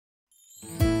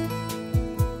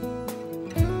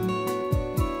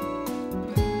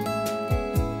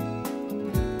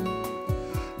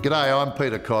G'day, I'm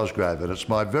Peter Cosgrove, and it's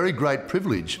my very great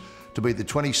privilege to be the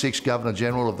 26th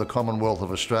Governor-General of the Commonwealth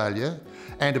of Australia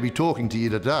and to be talking to you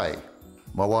today.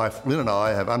 My wife Lynn and I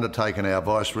have undertaken our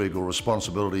vice-regal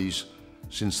responsibilities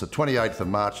since the 28th of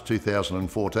March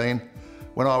 2014,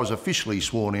 when I was officially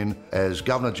sworn in as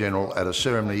Governor-General at a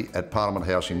ceremony at Parliament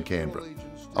House in Canberra.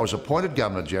 I was appointed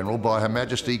Governor-General by Her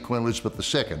Majesty Queen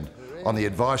Elizabeth II on the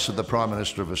advice of the Prime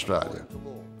Minister of Australia.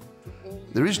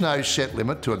 There is no set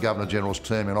limit to a Governor-General's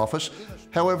term in office,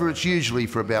 however it's usually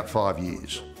for about 5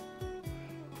 years.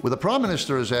 With the Prime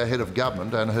Minister as our head of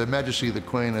government and Her Majesty the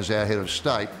Queen as our head of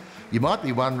state, you might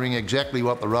be wondering exactly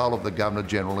what the role of the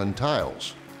Governor-General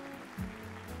entails.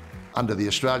 Under the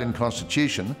Australian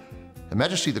Constitution, Her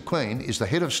Majesty the Queen is the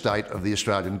head of state of the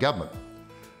Australian government.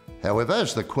 However,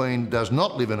 as the Queen does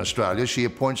not live in Australia, she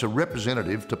appoints a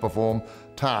representative to perform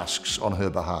tasks on her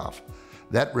behalf.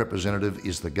 That representative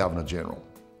is the Governor-General.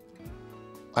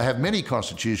 I have many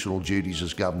constitutional duties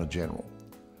as Governor-General.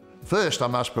 First, I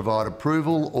must provide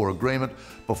approval or agreement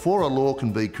before a law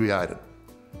can be created.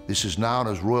 This is known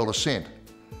as royal assent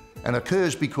and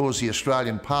occurs because the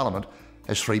Australian Parliament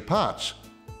has three parts: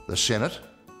 the Senate,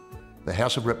 the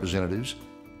House of Representatives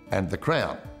and the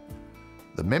Crown.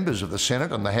 The members of the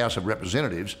Senate and the House of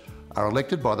Representatives are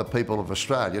elected by the people of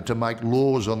Australia to make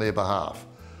laws on their behalf.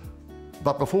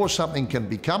 But before something can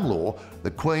become law, the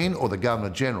Queen or the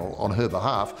Governor-General on her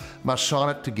behalf must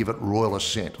sign it to give it royal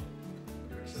assent.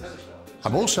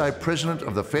 I'm also President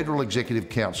of the Federal Executive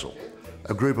Council,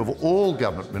 a group of all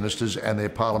government ministers and their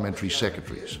parliamentary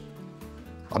secretaries.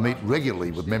 I meet regularly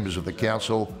with members of the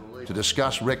Council to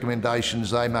discuss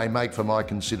recommendations they may make for my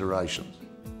consideration.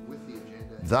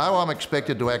 Though I'm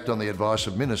expected to act on the advice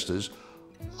of ministers,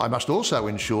 I must also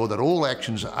ensure that all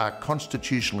actions are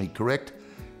constitutionally correct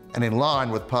and in line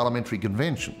with parliamentary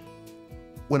convention.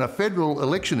 When a federal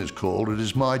election is called, it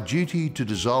is my duty to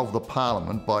dissolve the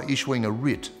parliament by issuing a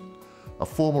writ, a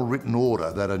formal written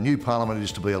order that a new parliament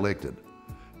is to be elected.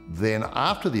 Then,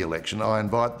 after the election, I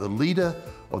invite the leader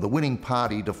of the winning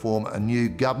party to form a new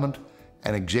government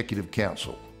and executive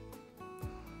council.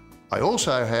 I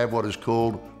also have what is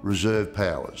called reserve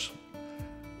powers.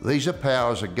 These are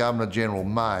powers a Governor-General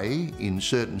may, in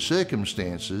certain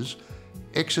circumstances,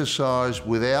 exercise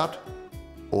without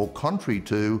or contrary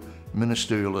to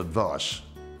ministerial advice.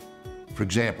 For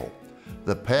example,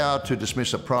 the power to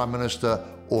dismiss a Prime Minister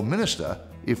or Minister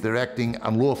if they're acting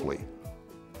unlawfully,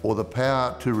 or the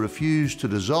power to refuse to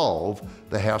dissolve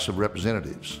the House of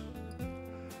Representatives.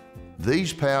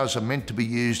 These powers are meant to be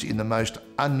used in the most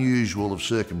unusual of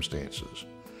circumstances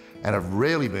and have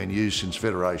rarely been used since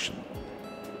Federation.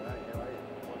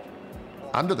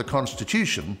 Under the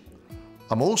Constitution,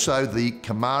 I'm also the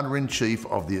Commander-in-Chief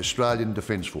of the Australian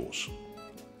Defence Force.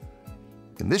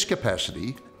 In this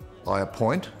capacity, I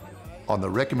appoint, on the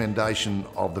recommendation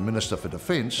of the Minister for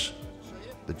Defence,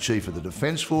 the Chief of the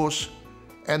Defence Force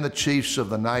and the Chiefs of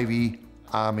the Navy,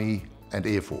 Army and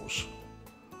Air Force.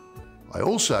 I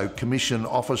also commission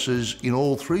officers in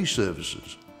all three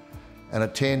services and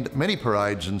attend many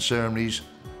parades and ceremonies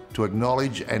to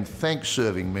acknowledge and thank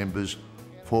serving members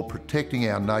for protecting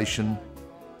our nation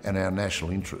and our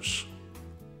national interests.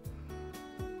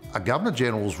 A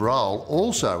Governor-General's role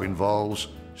also involves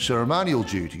ceremonial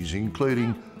duties,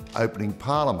 including opening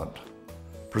Parliament,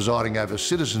 presiding over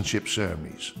citizenship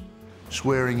ceremonies,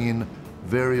 swearing in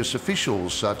various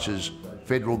officials such as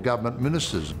federal government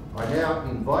ministers. I now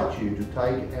invite you to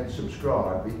take and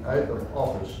subscribe the oath of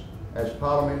office as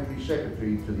Parliamentary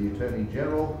Secretary to the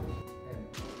Attorney-General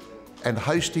and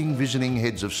hosting visiting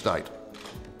heads of state.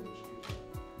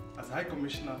 High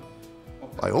Commissioner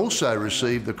I also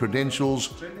received the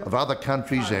credentials of other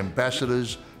countries'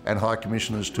 ambassadors and high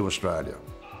commissioners to Australia.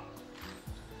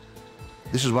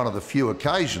 This is one of the few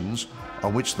occasions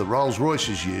on which the Rolls-Royce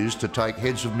is used to take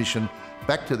heads of mission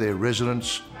back to their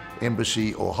residence,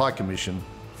 embassy or high commission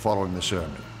following the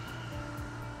ceremony.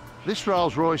 This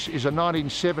Rolls-Royce is a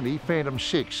 1970 Phantom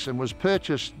 6 and was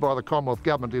purchased by the Commonwealth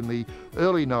Government in the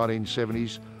early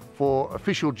 1970s for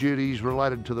official duties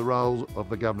related to the role of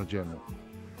the Governor-General.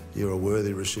 You're a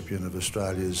worthy recipient of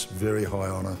Australia's very high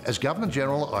honour. As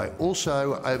Governor-General, I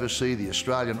also oversee the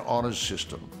Australian Honours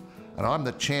System, and I'm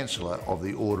the Chancellor of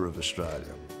the Order of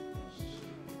Australia.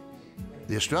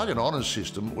 The Australian Honours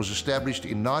System was established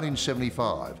in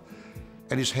 1975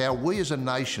 and is how we as a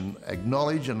nation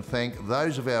acknowledge and thank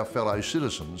those of our fellow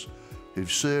citizens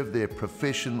who've served their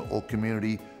profession or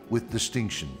community with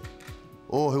distinction,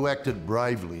 or who acted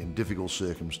bravely in difficult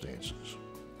circumstances.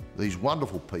 These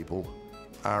wonderful people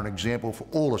are an example for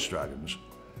all Australians,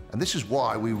 and this is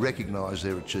why we recognise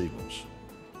their achievements.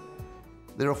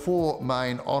 There are 4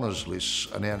 main honours lists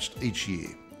announced each year.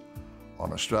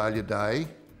 on Australia Day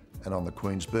and on the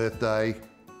Queen's birthday,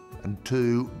 and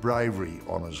 2 bravery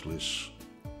honours lists.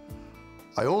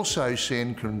 I also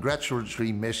send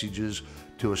congratulatory messages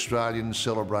to Australians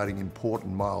celebrating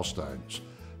important milestones,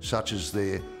 such as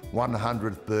their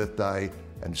 100th birthday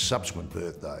and subsequent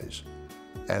birthdays,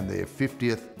 and their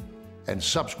 50th and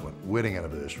subsequent wedding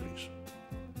anniversaries.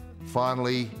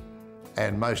 Finally,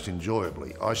 and most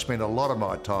enjoyably, I spend a lot of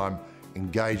my time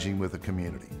engaging with the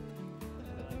community.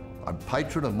 I'm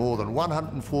patron of more than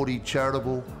 140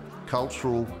 charitable,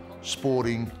 cultural,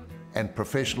 sporting and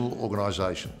professional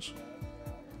organisations.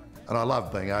 And I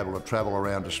love being able to travel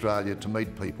around Australia to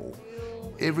meet people,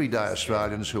 everyday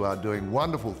Australians who are doing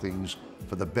wonderful things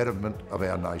for the betterment of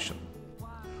our nation.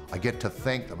 I get to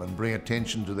thank them and bring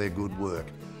attention to their good work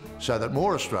so that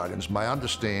more Australians may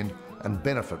understand and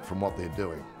benefit from what they're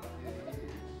doing.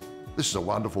 This is a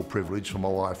wonderful privilege for my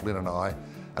wife Lynn and I,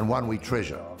 and one we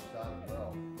treasure.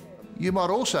 You might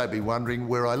also be wondering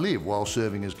where I live while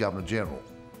serving as Governor-General.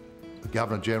 The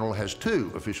Governor-General has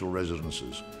 2 official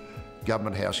residences,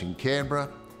 Government House in Canberra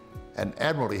and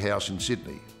Admiralty House in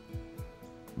Sydney.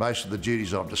 Most of the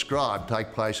duties I've described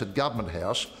take place at Government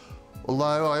House,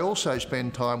 although I also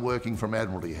spend time working from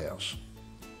Admiralty House.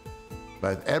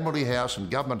 Both Admiralty House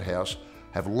and Government House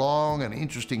have long and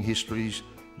interesting histories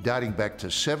dating back to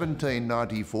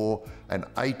 1794 and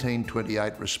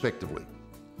 1828 respectively.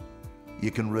 You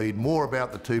can read more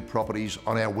about the 2 properties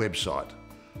on our website,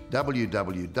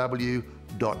 www.gg.gov.au.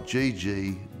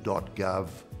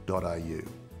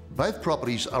 Both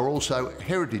properties are also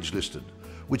heritage listed,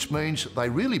 which means they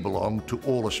really belong to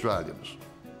all Australians.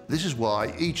 This is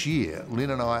why each year Lynn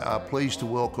and I are pleased to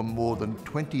welcome more than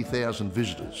 20,000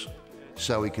 visitors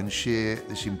so we can share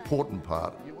this important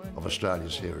part of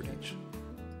Australia's heritage.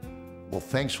 Well,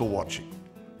 thanks for watching,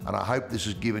 and I hope this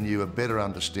has given you a better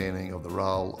understanding of the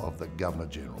role of the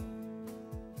Governor-General.